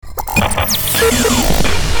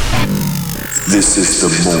This is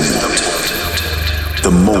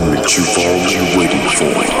the moment you've all been waiting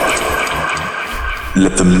for.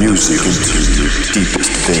 Let the music into your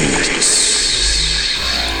deepest veins,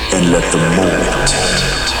 and let the moment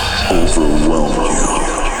overwhelm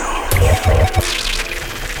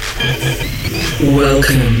you.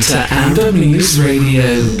 Welcome to Amber Muse Radio.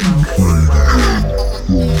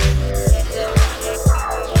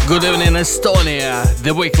 Good evening, Estonia.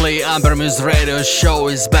 The weekly Amber Muse Radio show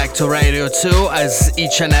is back to Radio 2 as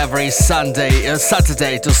each and every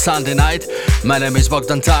Saturday to Sunday night. My name is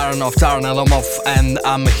Bogdan Taran of Taran Alomov, and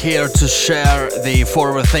I'm here to share the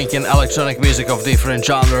forward-thinking electronic music of different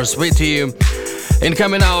genres with you. In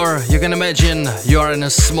coming hour, you can imagine you are in a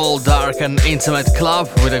small, dark and intimate club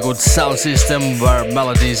with a good sound system where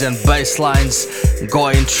melodies and bass lines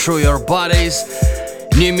going through your bodies.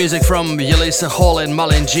 New music from Yelisa Hall and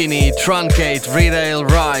Malingini, Truncate, Retail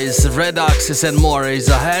Rise, Red Axis and more is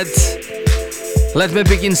ahead. Let me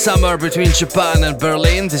begin somewhere between Japan and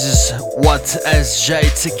Berlin. This is what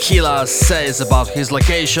SJ Tequila says about his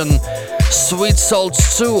location. Sweet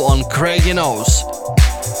Salts 2 on Craigie Nose.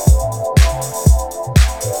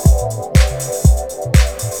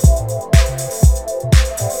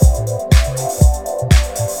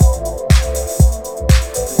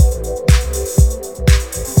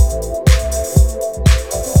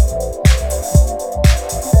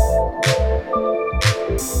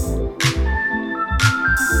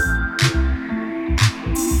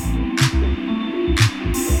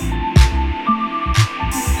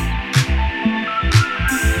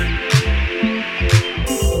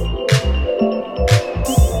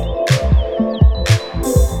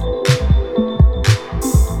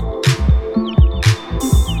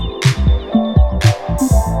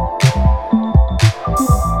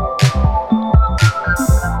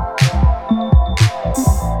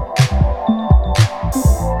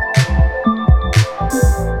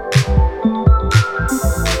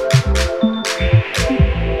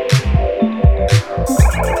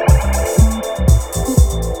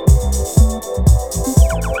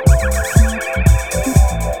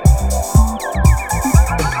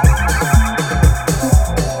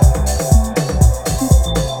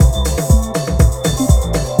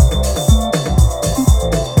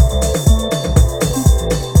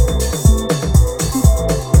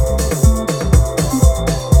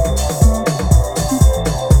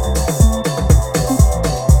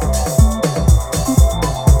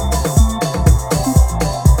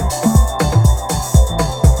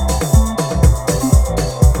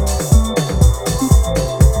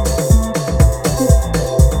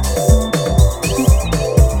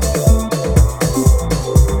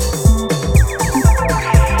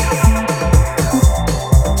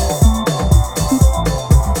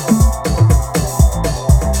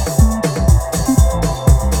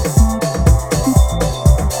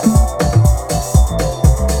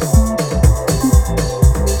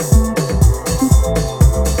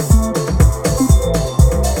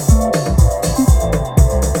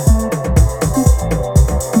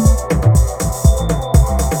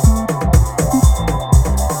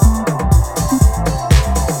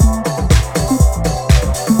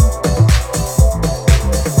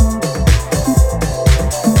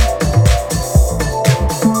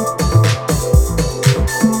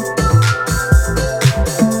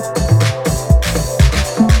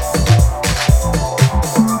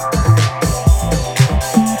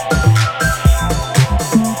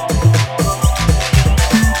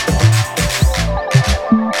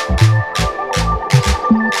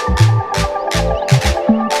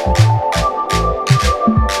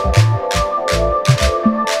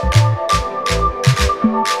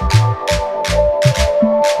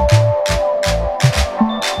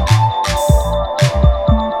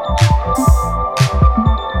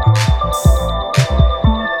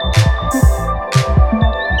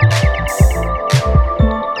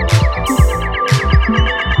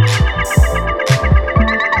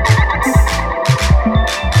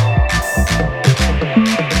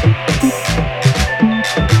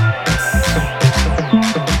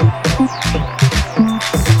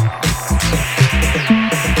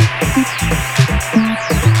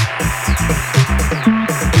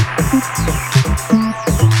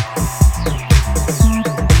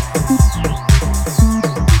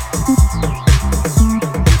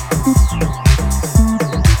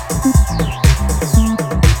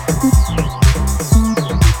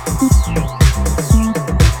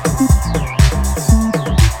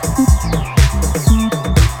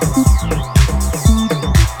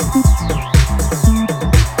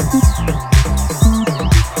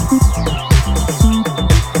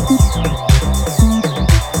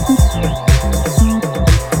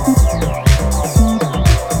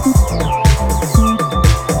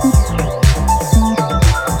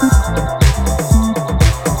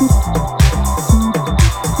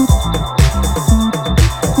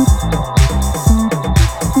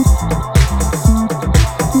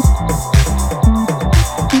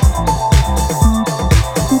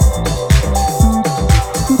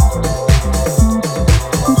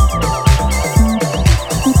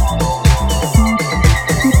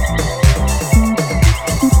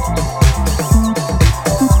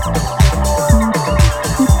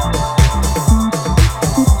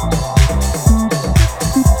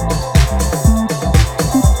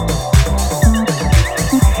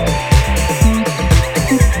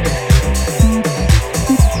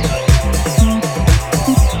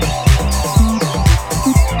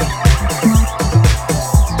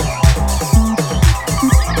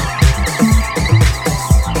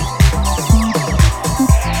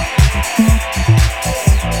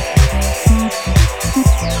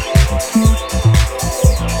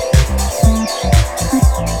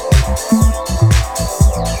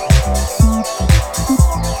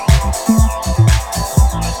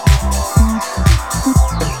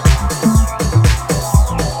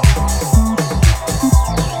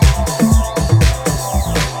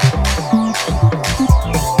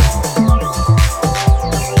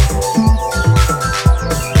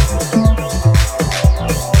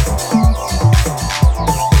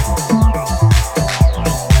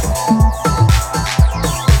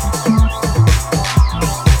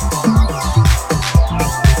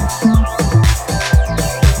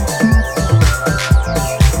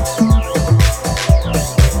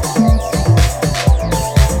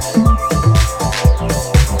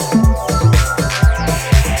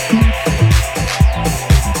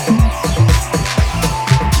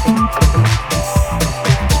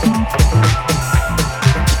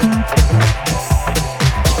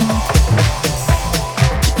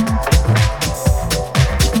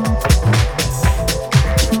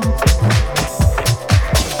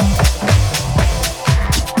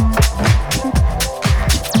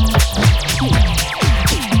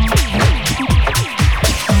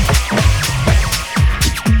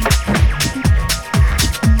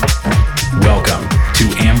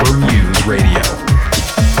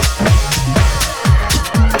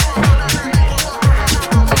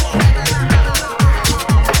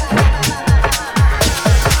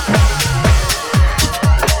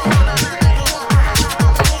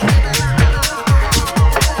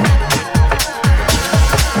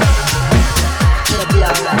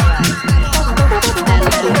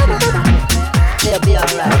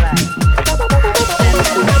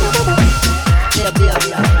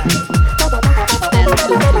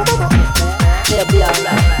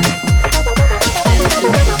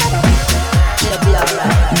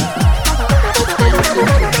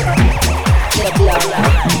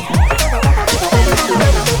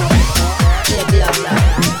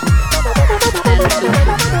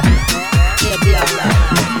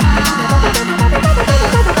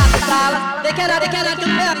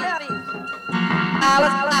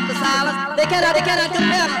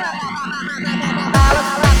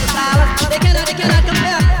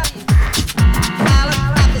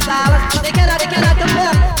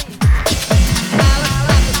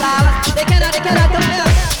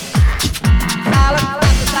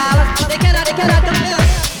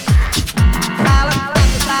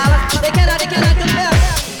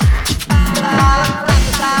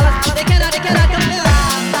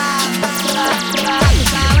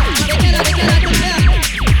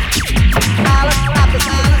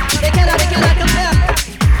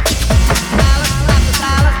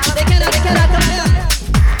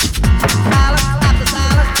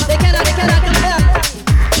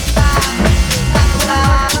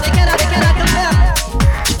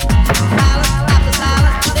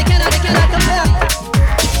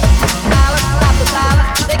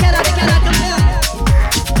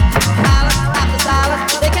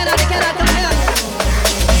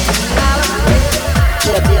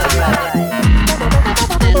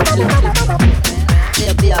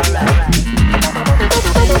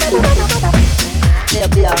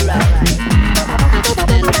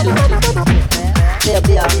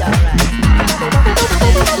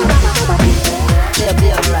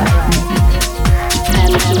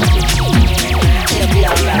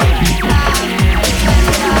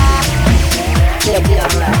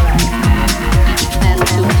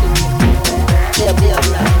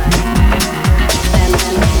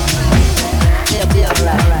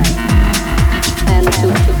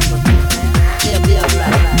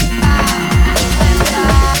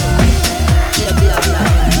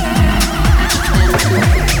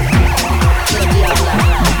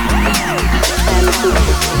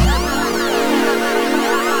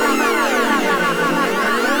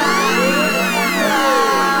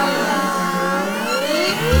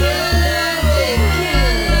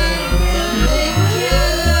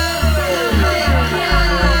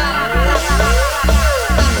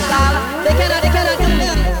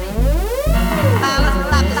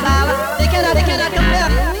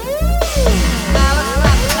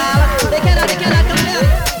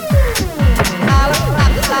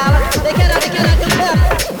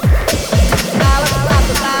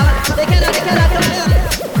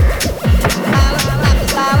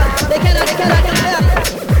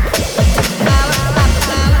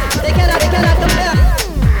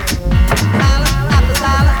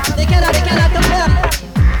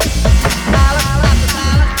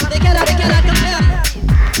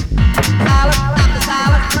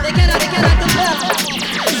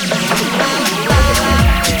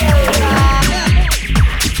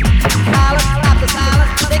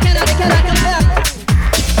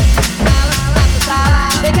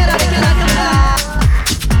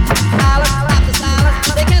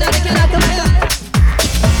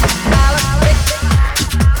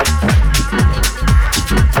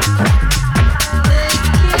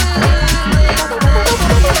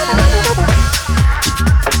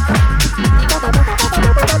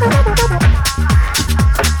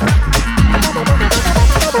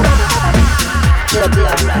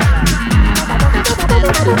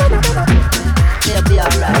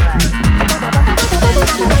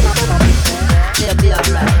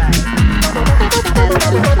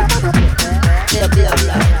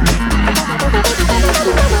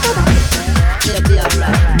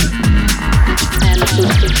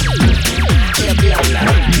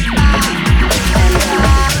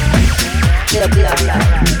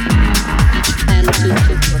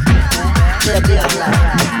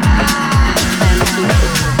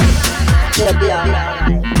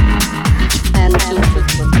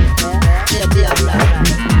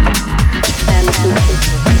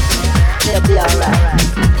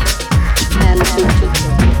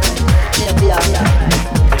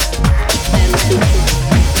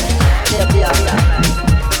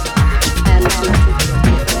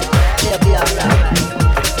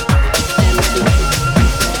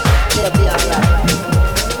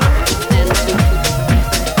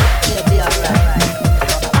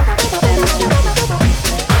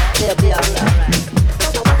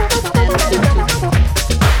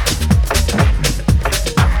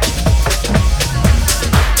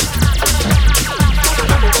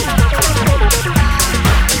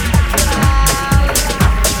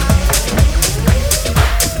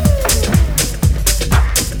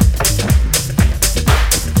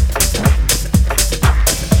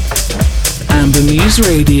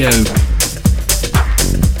 Radio.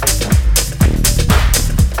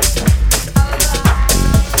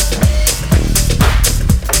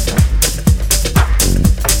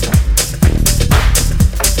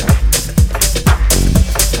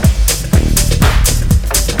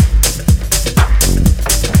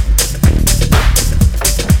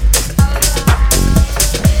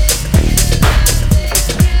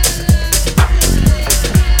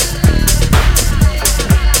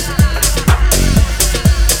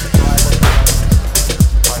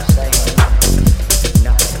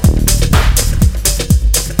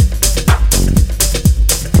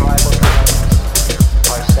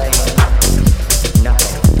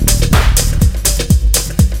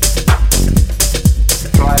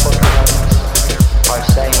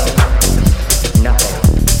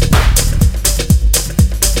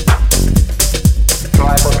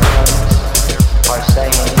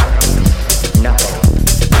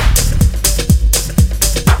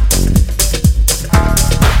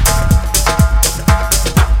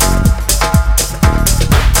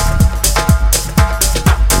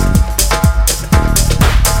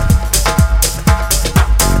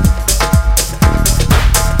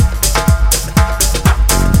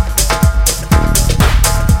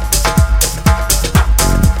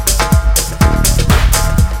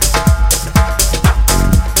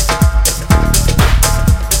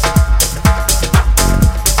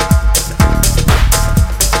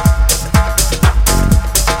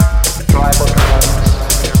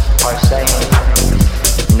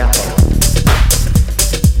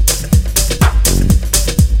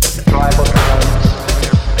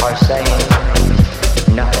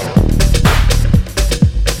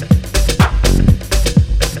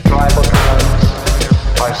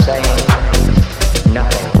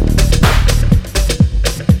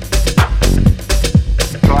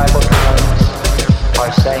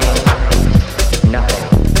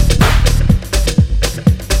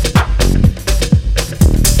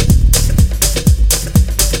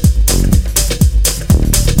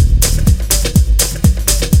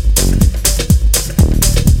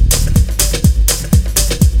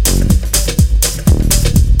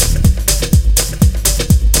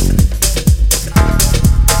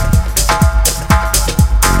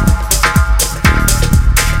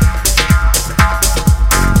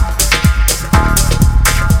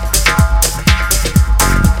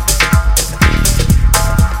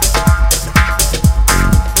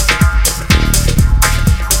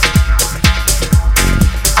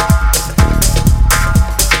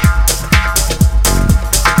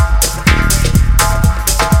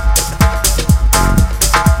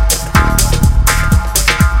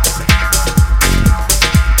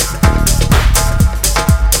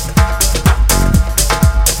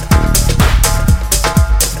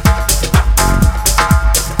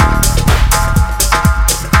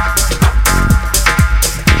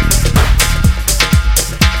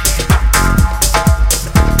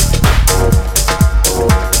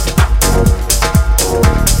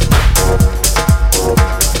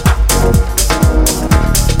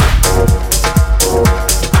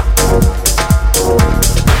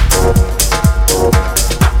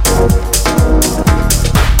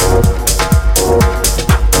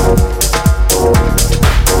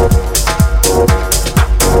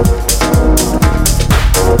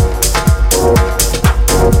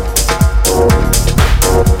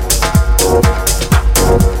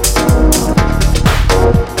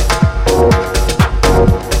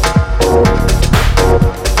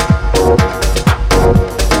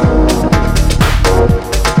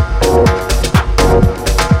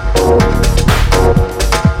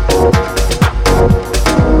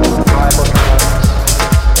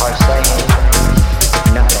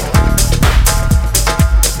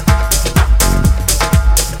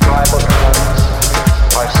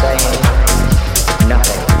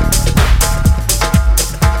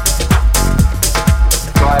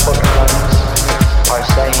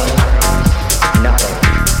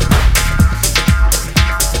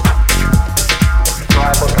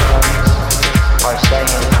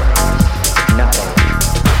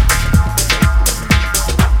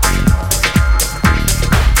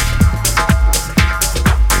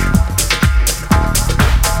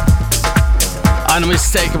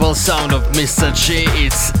 unmistakable sound of Mr. G.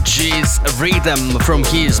 It's G's Rhythm from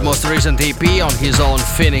his most recent EP on his own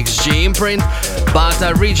Phoenix G imprint, but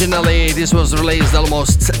originally this was released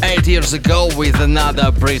almost 8 years ago with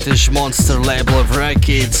another British monster label of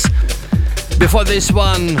records. Before this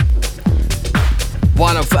one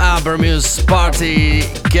of Ambermuse's party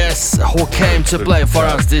guests who came to play for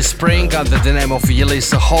us this spring under the name of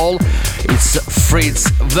Yelisa Hall. It's Fritz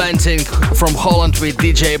Venting from Holland with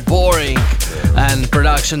DJ Boring and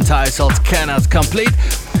production titled Cannot Complete.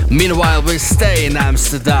 Meanwhile, we stay in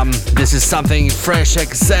Amsterdam. This is something fresh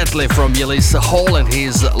exactly from Yelisa Hall and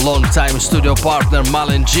his longtime studio partner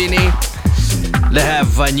Malengini. They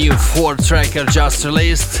have a new 4-tracker just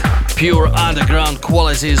released. Pure underground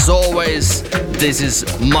quality as always. This is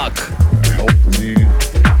Muck. Help me.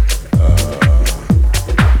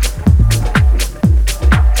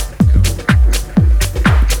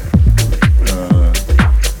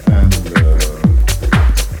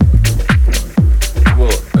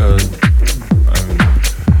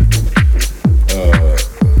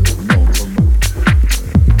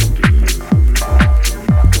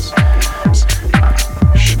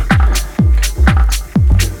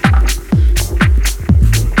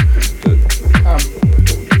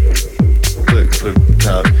 Click.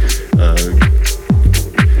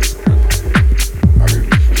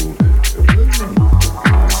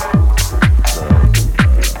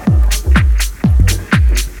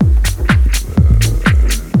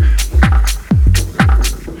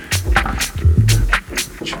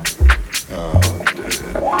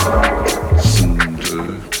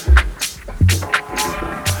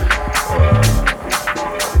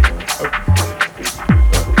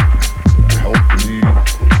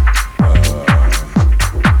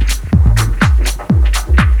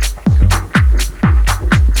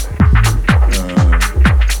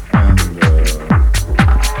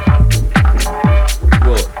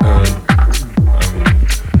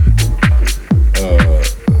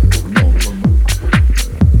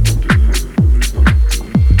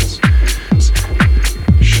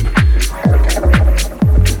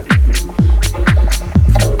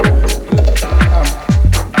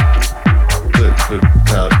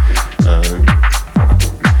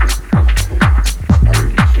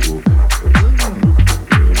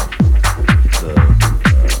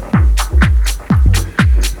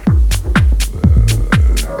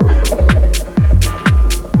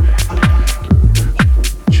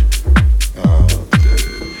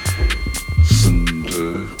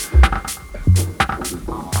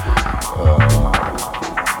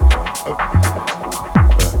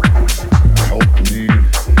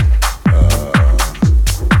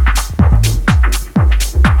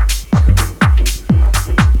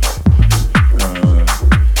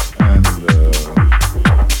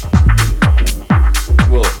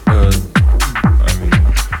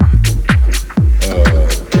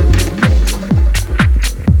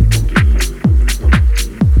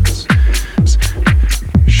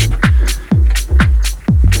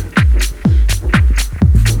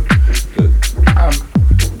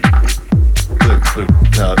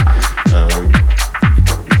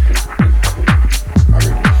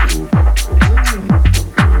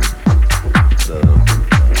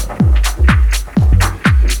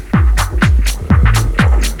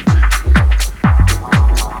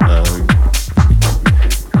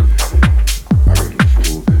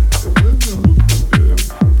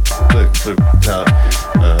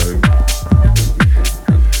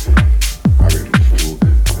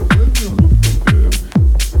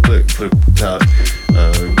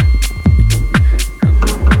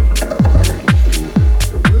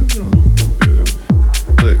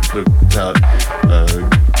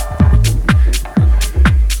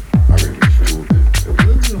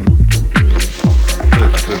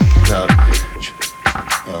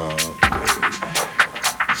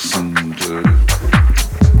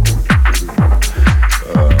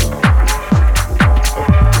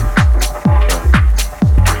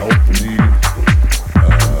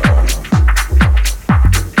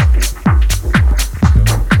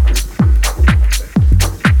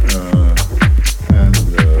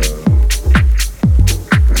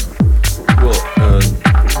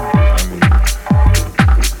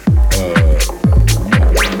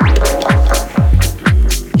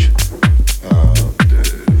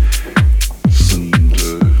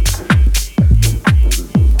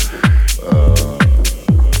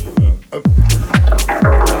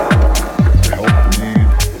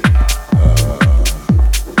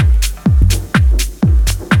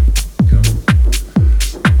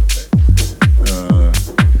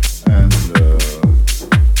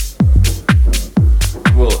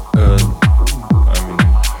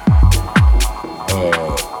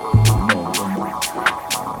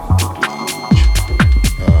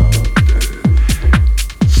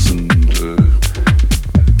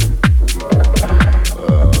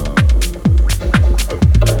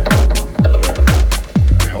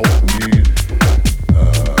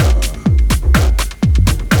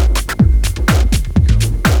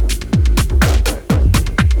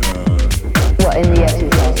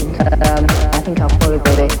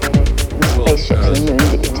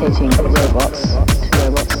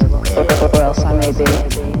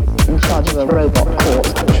 charge of a robot court,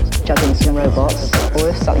 judging some robots, or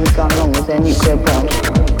if something's gone wrong with their nuclear bomb.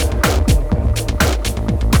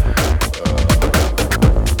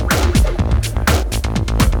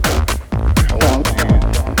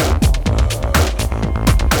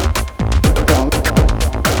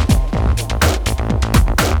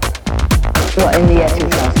 Well, in the year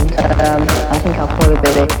 2000, I think I'll probably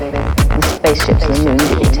be the spaceships on the moon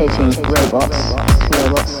dictating robots,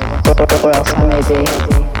 or else I may be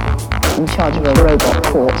in charge of a robot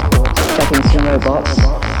court, judging some robots,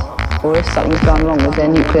 or if something's gone wrong with their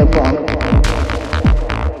nuclear bomb.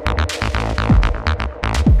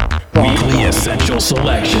 Weekly Essential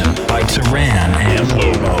Selection by Taran and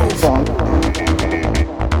Lomo. Bomb.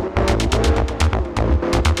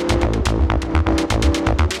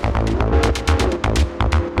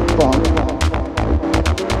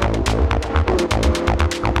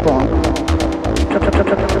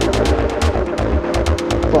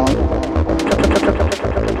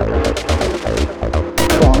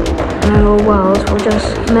 World will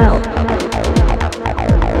just melt.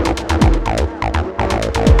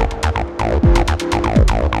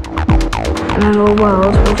 And our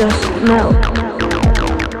world will just melt.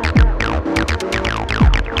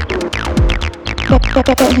 Don't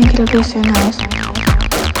think it'll be so nice.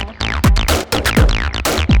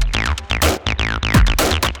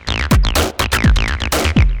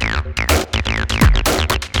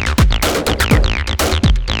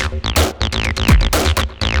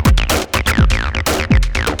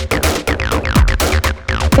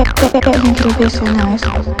 I don't think it'll be so nice.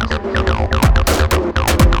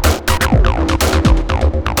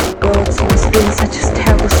 World seems to be in such a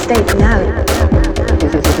terrible state now.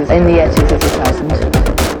 In the year 2000.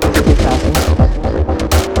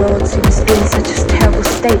 World seems to be in such a terrible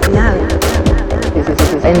state now.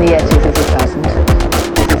 In the year 2000.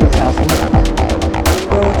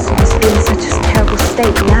 World seems to be in such a terrible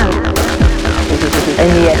state now. In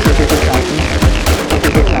the year 2000.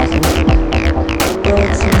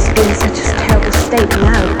 World seems to be in such a terrible state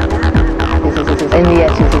now. In the year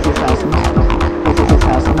 2000.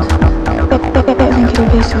 I don't think it'll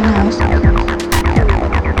be so nice.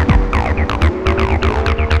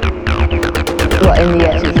 Well, in the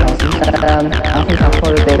year 2000, I think I'll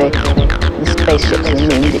probably be the spaceships on the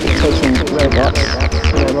moon dictating robots,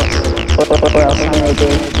 or else I may be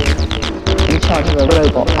in charge of a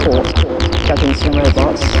robot court, judging some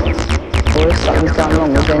robots, or if something's gone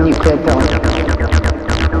wrong with their nuclear bomb.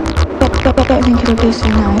 I don't think it'll be so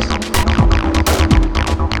nice.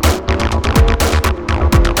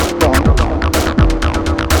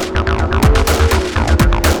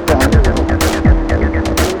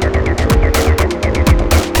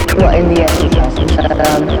 Well, in the year 2000, I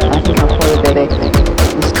think I'll probably be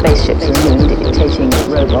the spaceships on the moon dictating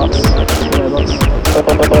robots,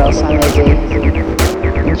 or else I may be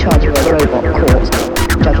in charge of a robot court,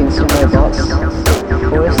 judging some robots,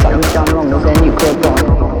 or if something's gone wrong with their nuclear bomb.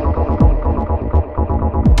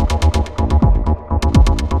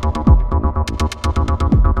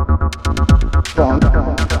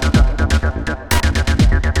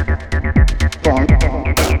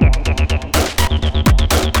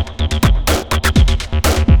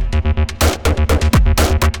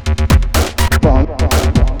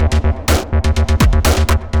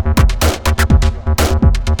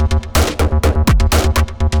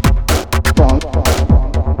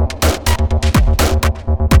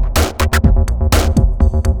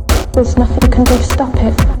 There's nothing you can do to stop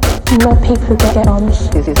it. More people get bombs.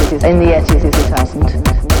 In the year 2000.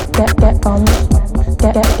 Get bombs.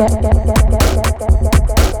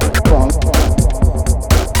 Bomb.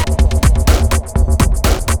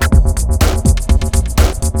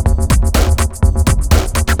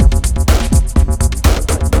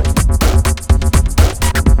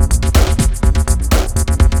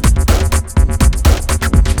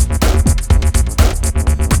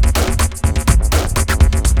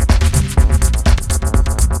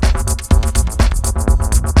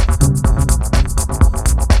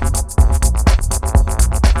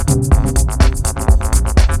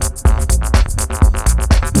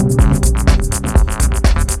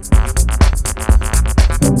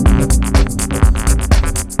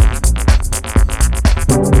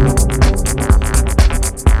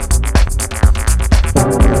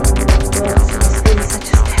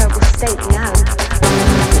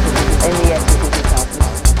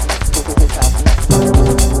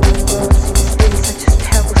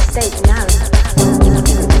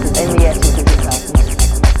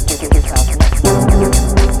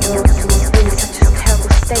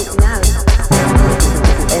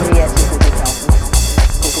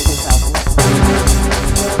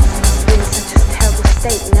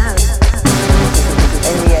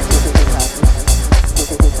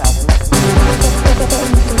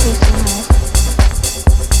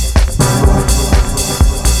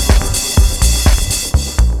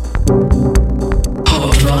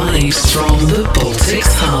 waves from the Baltic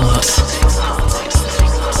heart.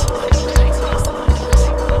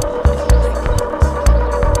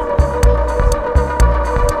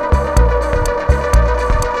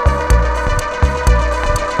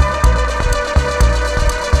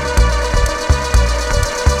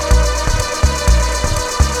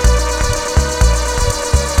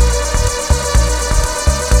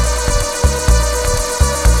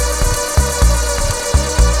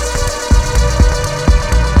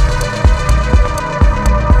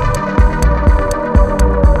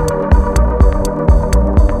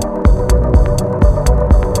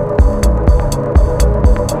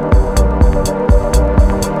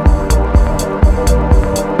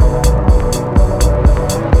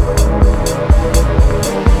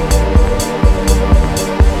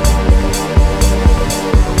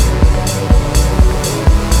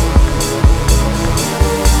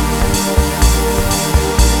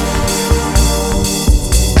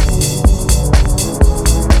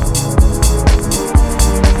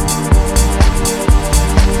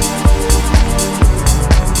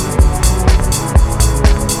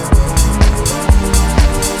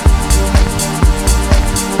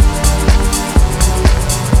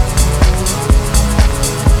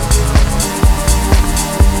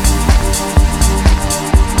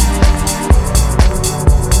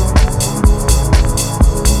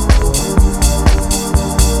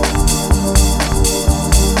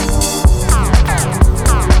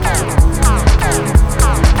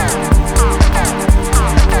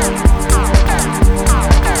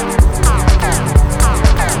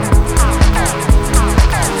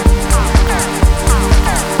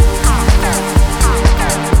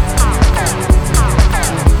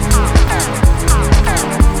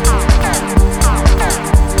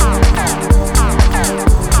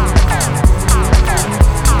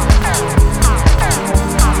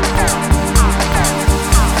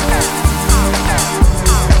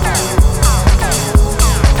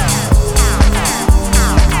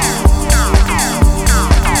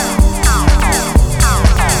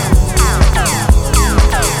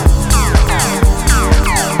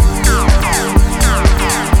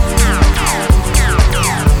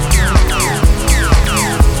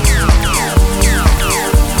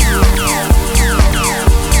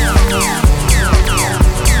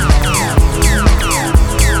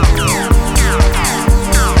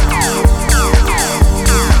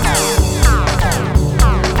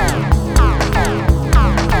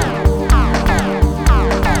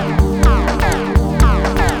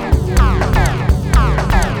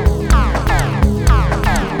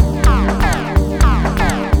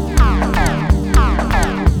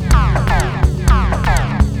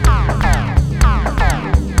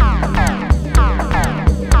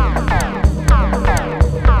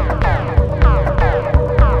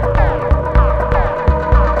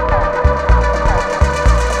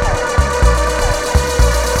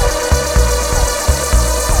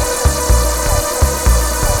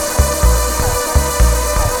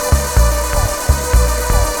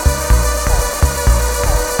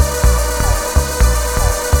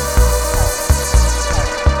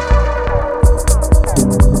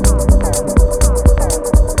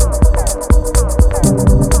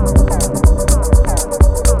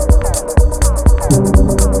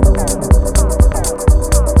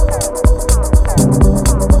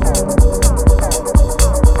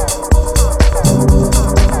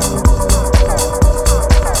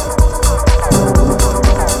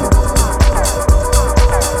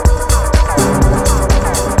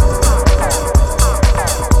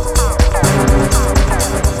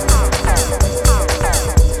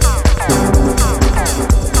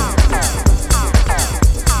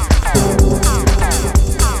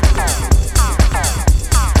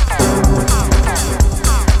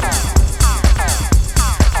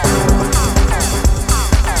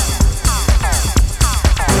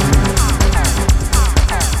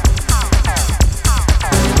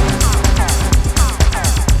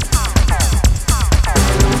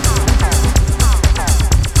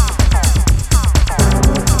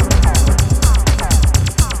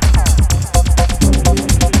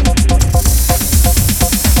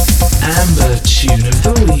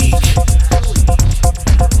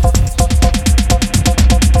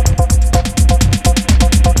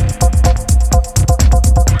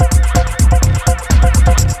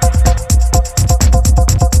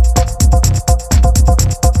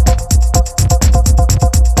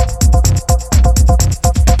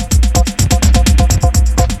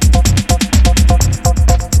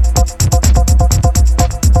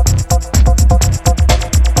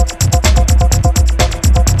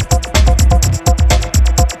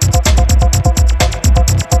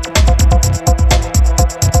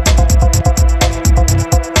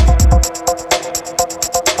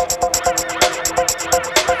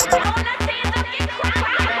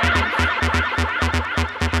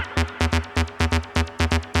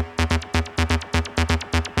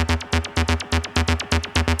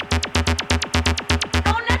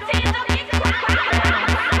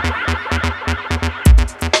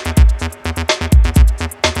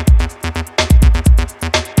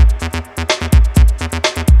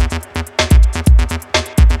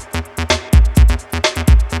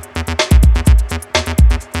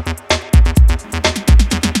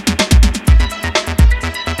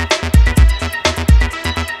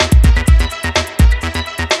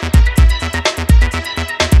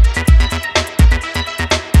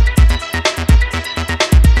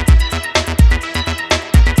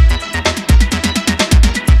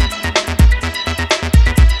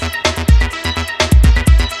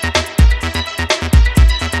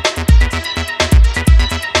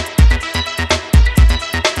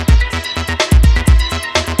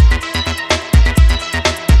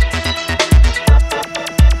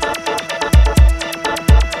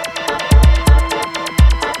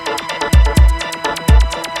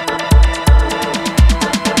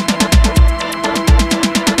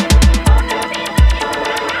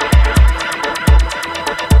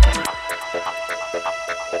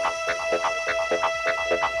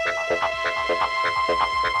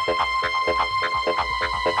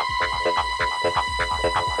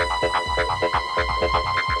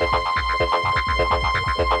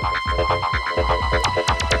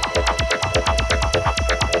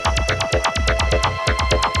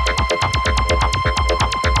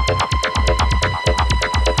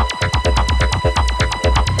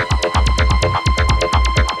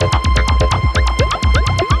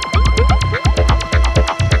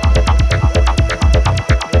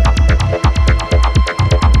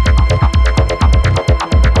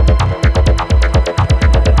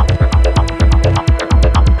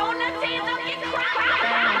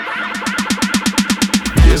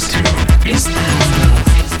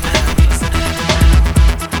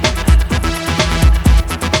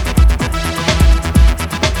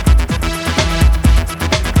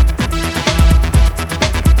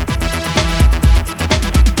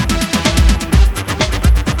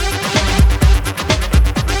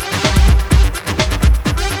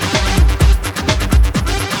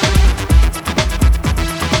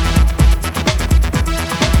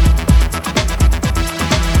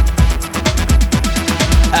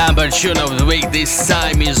 tune of the week this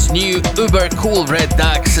time is new uber cool Red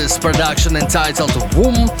Axis production entitled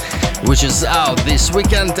Womb, which is out this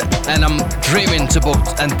weekend, and I'm dreaming to book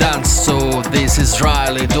and dance to this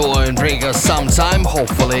Israeli duo in Riga sometime.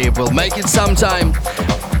 Hopefully we'll make it sometime.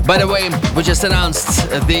 By the way, we just announced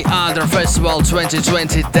the Under Festival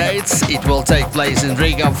 2020 dates. It will take place in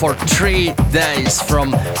Riga for 3 days from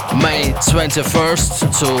May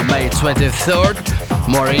 21st to May 23rd.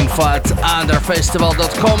 More info at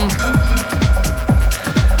underfestival.com.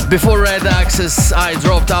 Before Red Axis, I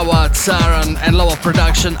dropped our Tsaran and Lower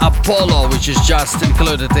production Apollo, which is just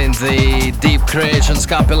included in the Deep Creations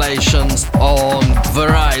compilations on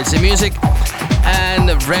Variety Music,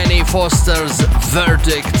 and Rennie Foster's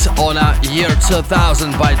Verdict on a Year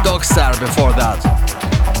 2000 by Dogstar before that.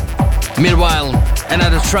 Meanwhile,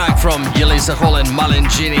 another track from Yelisa Hall and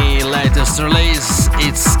Malingini latest release,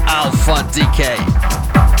 it's Alpha Decay.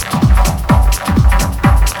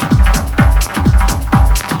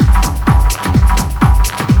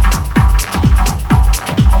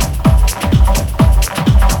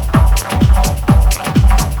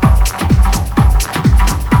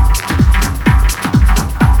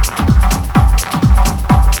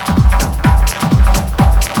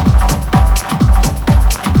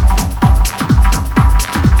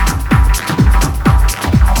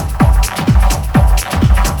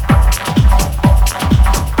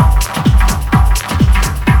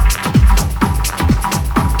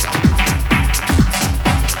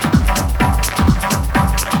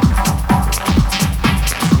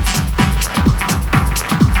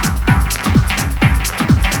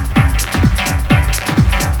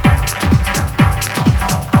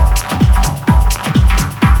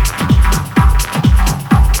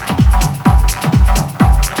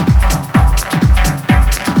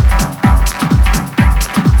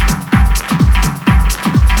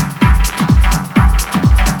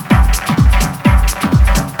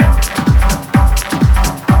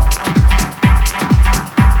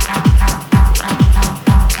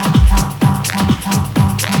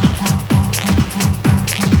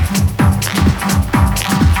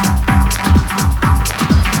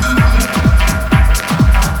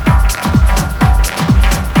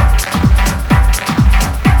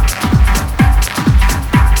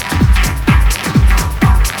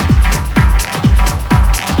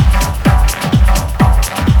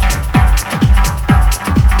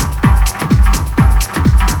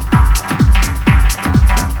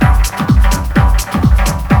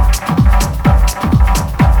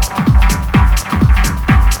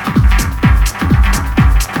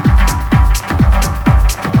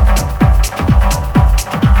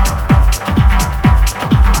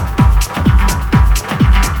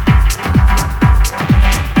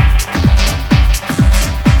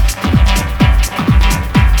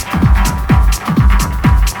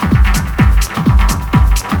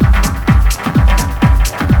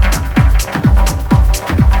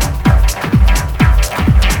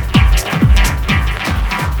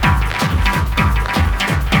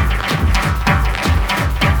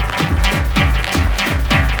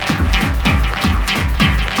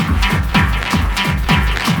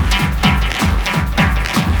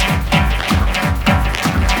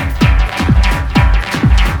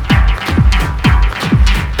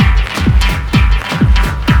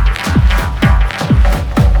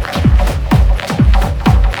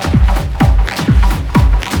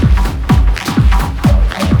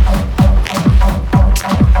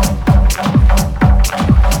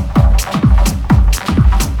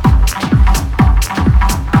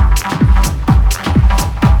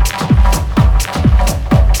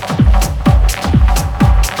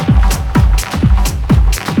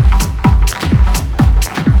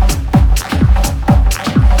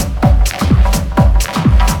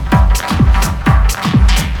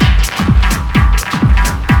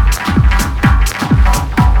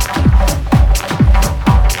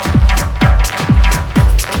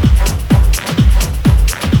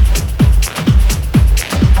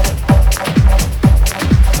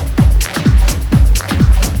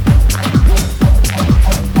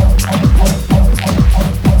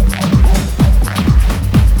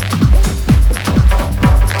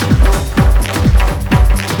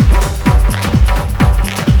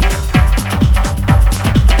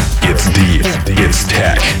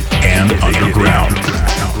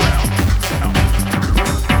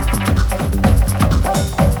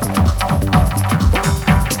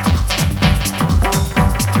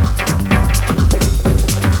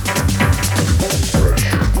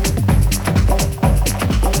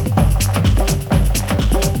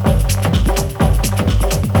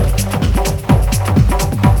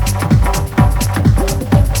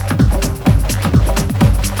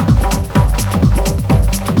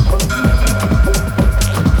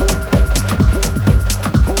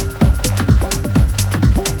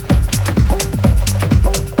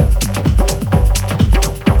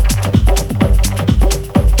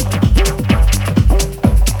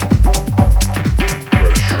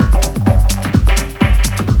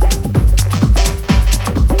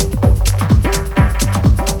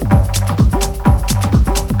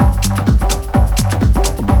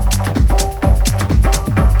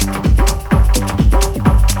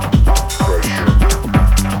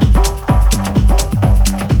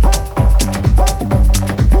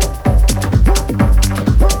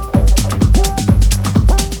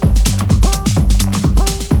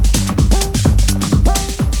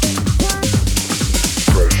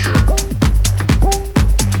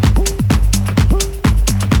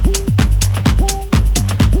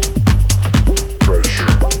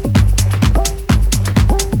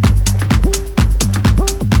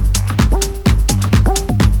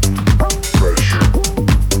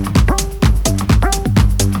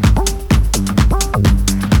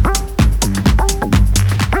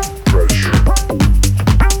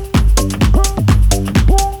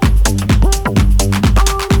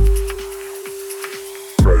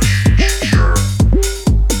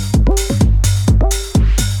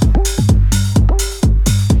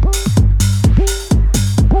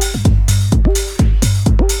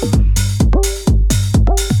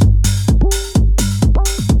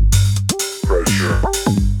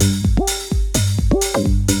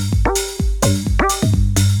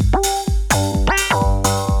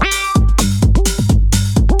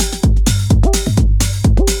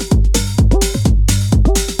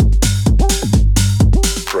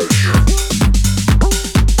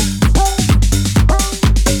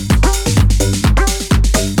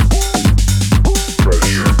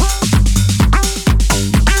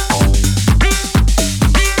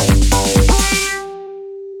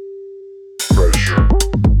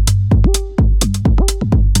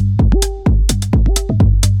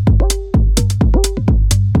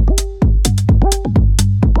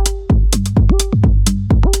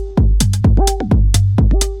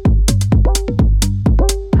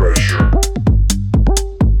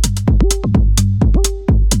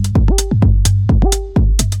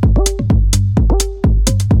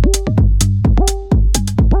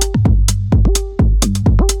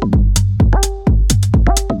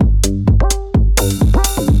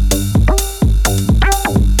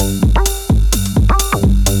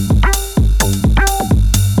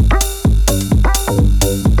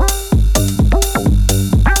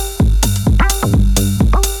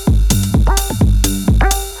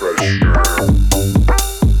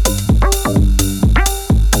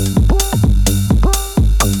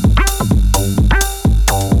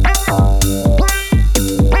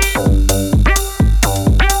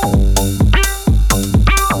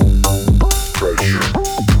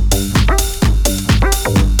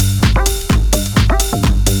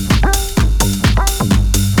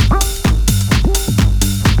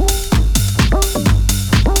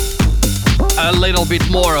 little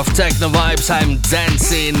bit more of techno vibes. I'm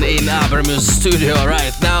dancing in Abermus studio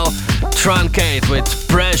right now. Truncate with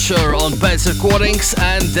Pressure on Pets Recordings,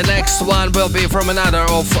 and the next one will be from another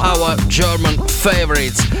of our German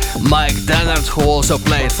favorites, Mike Dennert, who also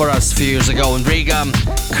played for us a few years ago in Riga,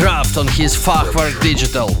 Kraft on his Fachwerk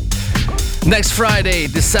Digital. Next Friday,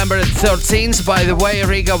 December 13th, by the way,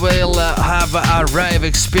 Riga will have a rave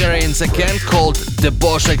experience again called The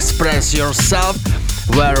Bosch Express Yourself,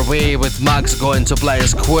 where we with Max going to play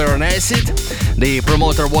as Queer and Acid. The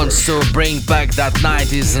promoter wants to bring back that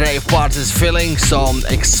 90s rave parties feeling, so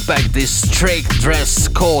expect this strict dress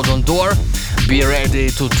code on door. Be ready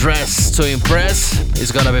to dress to impress.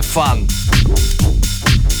 It's gonna be fun.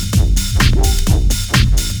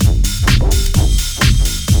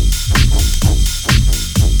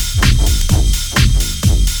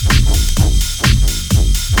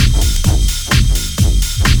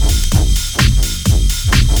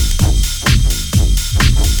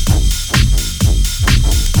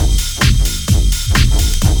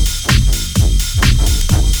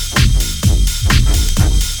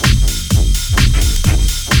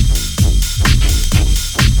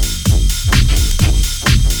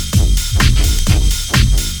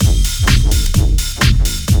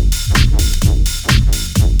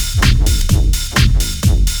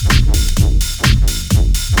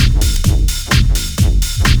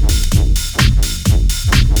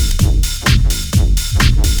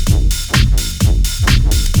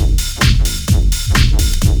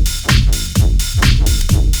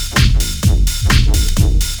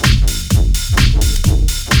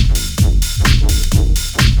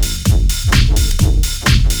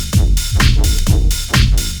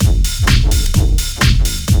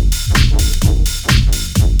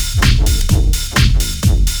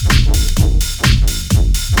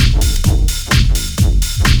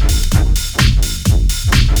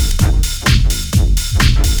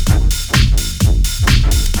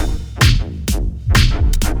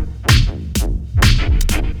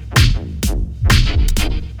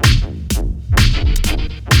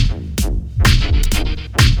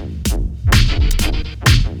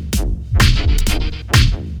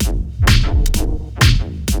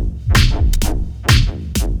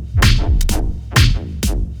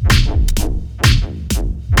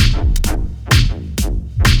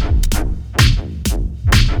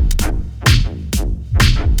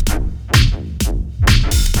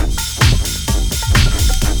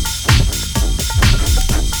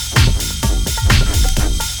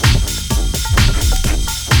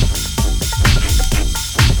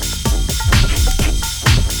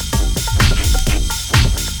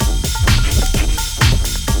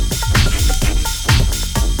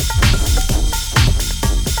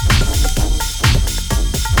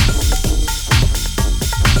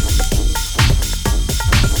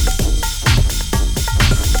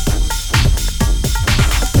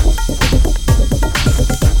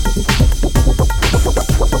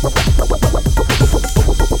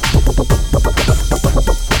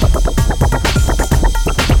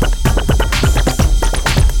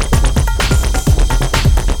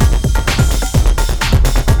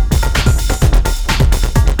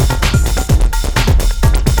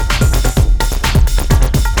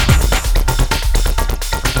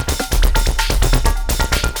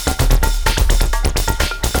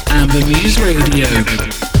 Ambermuse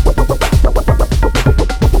Radio.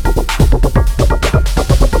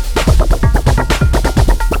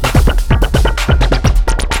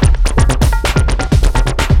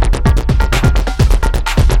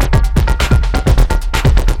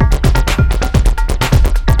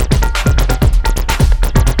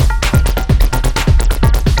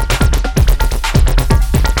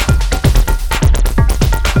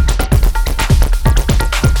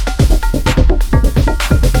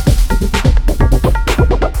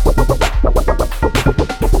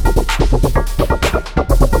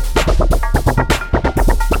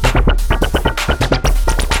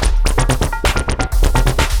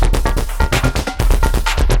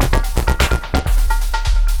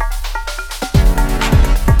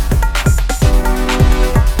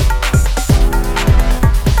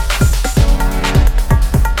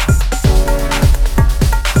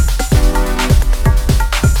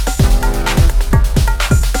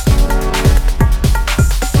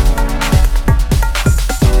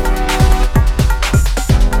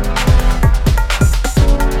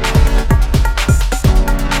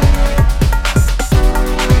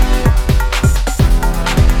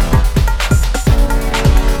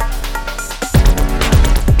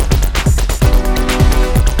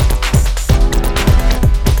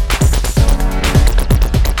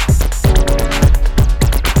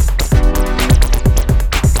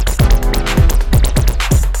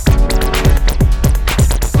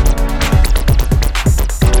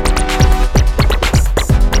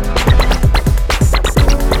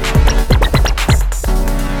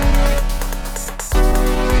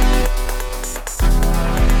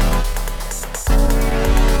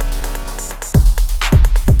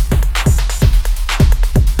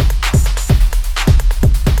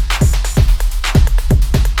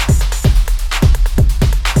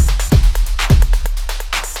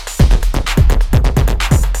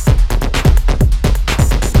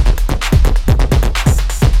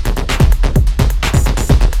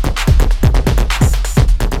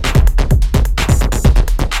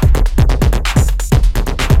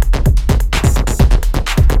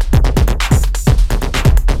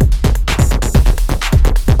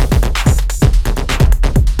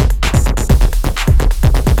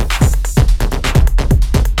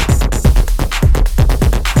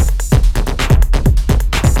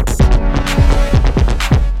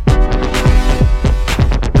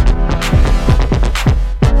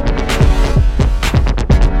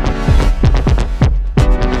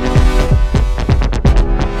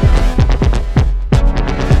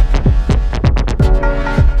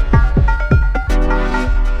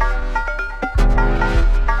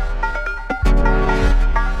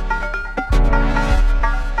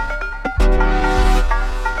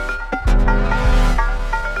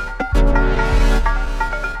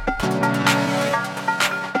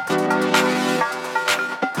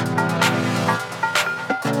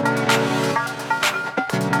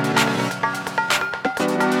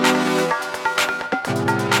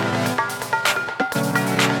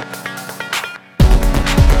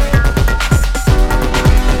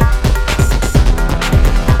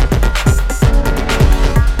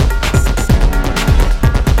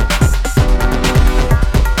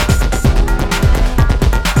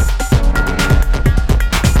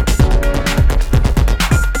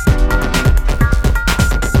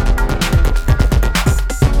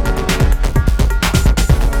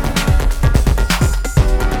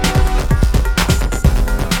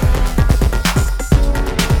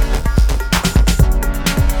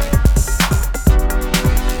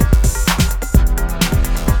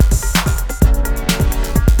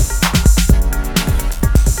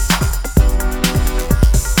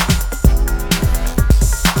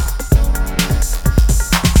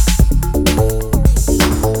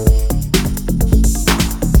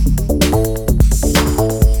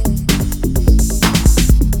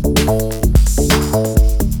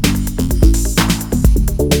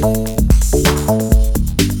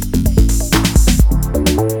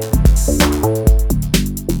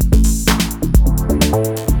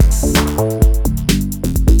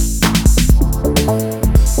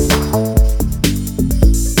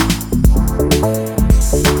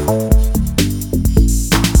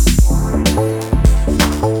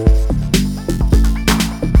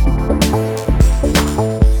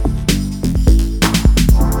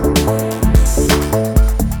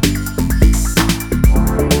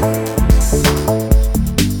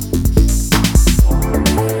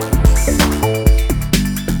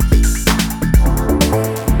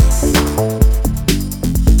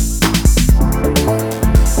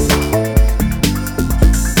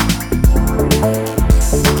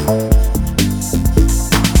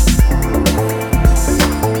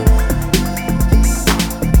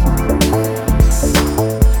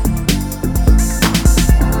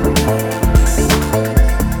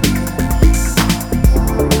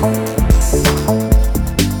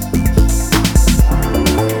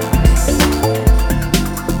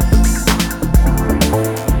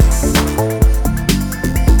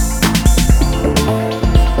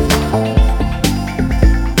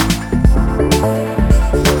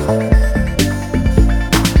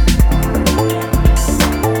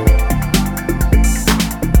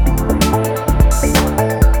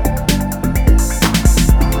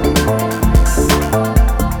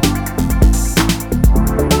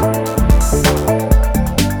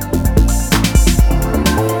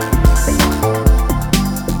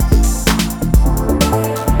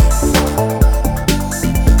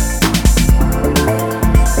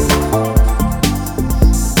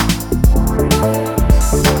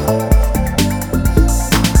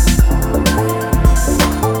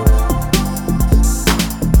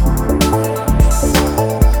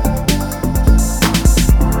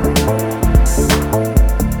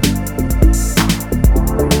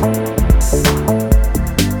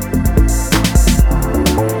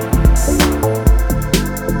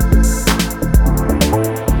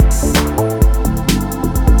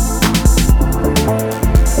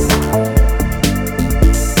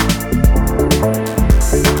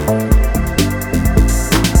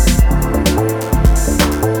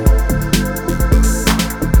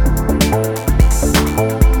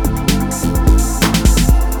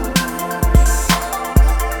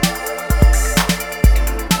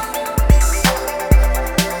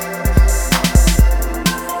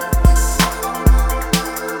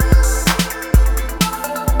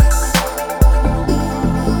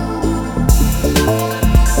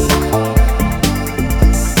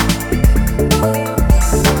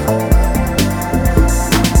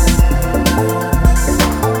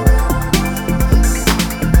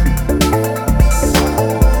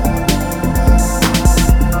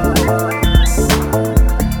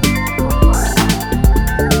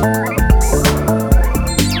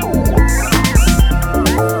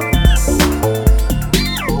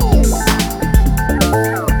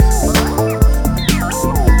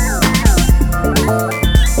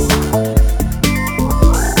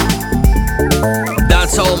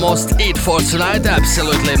 almost it for tonight.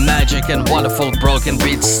 Absolutely magic and wonderful broken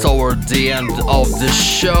beats toward the end of the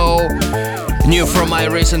show. New from my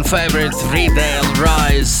recent favorite, Redale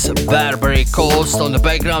Rise, Barbary Coast on the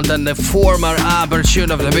background, and the former Amber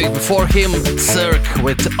tune of the week before him, Cirque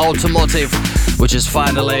with Automotive, which is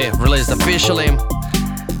finally released officially.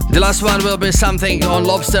 The last one will be something on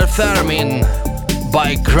Lobster Theremin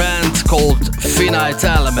by Grant called Finite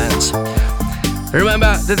Element.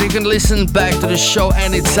 Remember that you can listen back to the show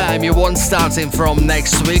anytime you want, starting from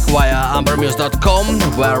next week via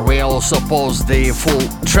ambermuse.com, where we also post the full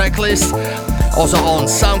track list. Also on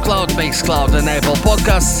SoundCloud, Mixcloud and Apple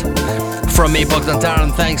Podcasts. From me, Bogdan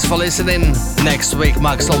Taran, thanks for listening. Next week,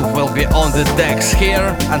 Maxwell will be on the decks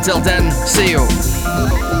here. Until then, see you.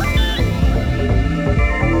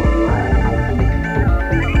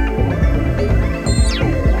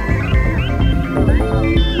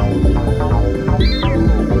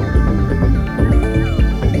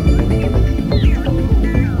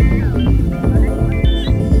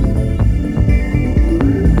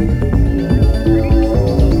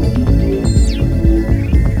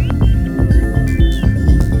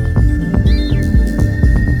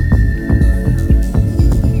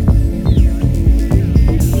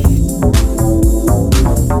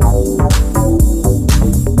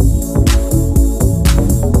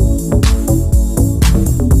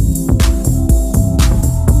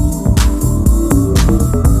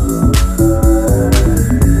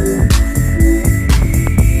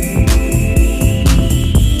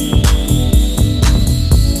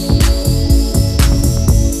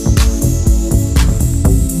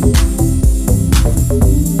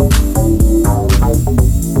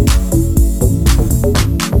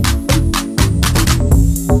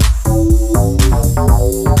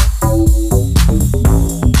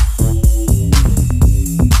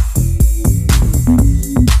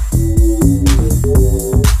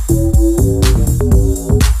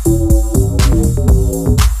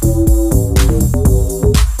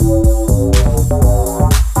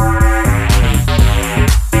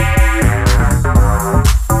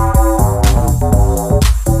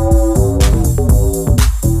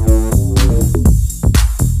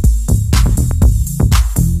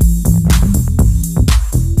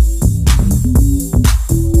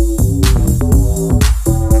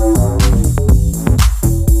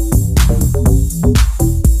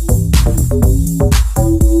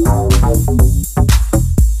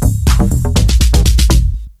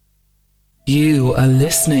 You are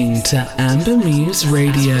listening to Amber Muse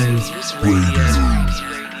Radio.